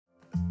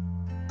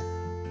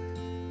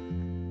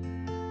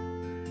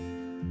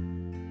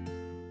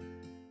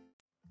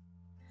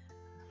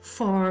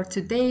For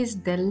today's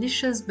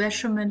delicious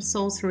bechamel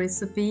sauce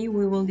recipe,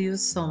 we will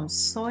use some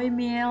soy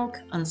milk,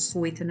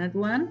 unsweetened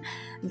one,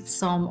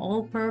 some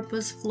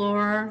all-purpose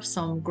flour,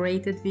 some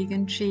grated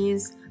vegan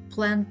cheese,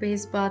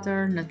 plant-based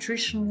butter,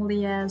 nutritional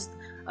yeast,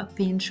 a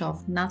pinch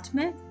of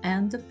nutmeg,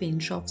 and a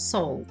pinch of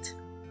salt.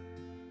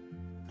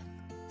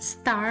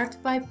 Start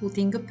by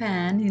putting a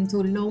pan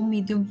into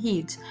low-medium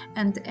heat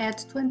and add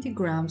 20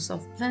 grams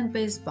of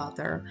plant-based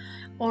butter,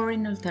 or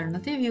in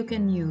alternative you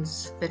can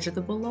use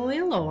vegetable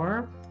oil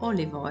or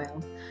olive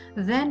oil.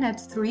 Then add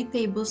 3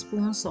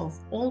 tablespoons of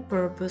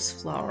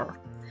all-purpose flour.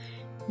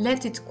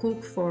 Let it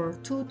cook for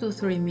 2 to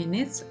 3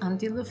 minutes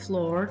until the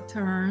flour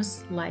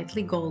turns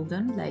lightly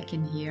golden, like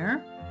in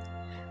here.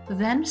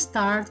 Then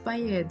start by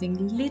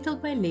adding little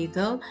by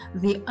little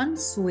the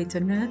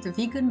unsweetened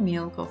vegan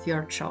milk of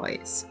your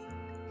choice.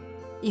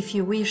 If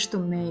you wish to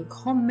make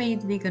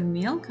homemade vegan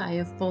milk, I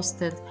have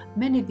posted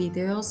many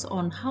videos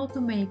on how to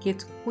make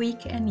it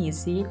quick and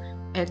easy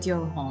at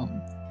your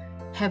home.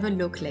 Have a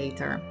look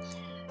later.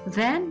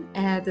 Then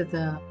add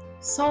the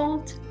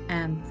salt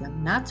and the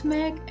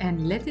nutmeg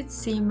and let it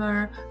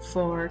simmer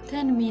for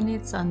 10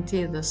 minutes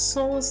until the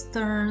sauce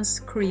turns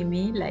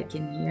creamy, like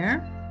in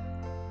here.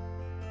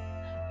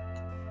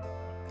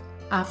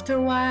 After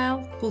a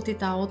while, put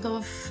it out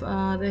of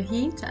the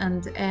heat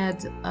and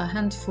add a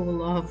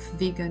handful of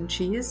vegan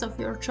cheese of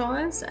your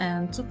choice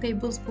and 2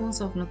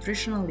 tablespoons of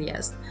nutritional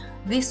yeast.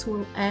 This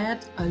will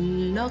add a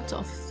lot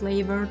of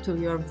flavor to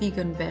your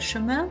vegan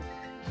bechamel.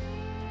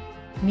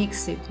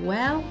 Mix it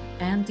well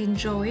and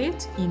enjoy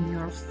it in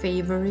your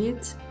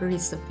favorite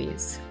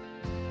recipes.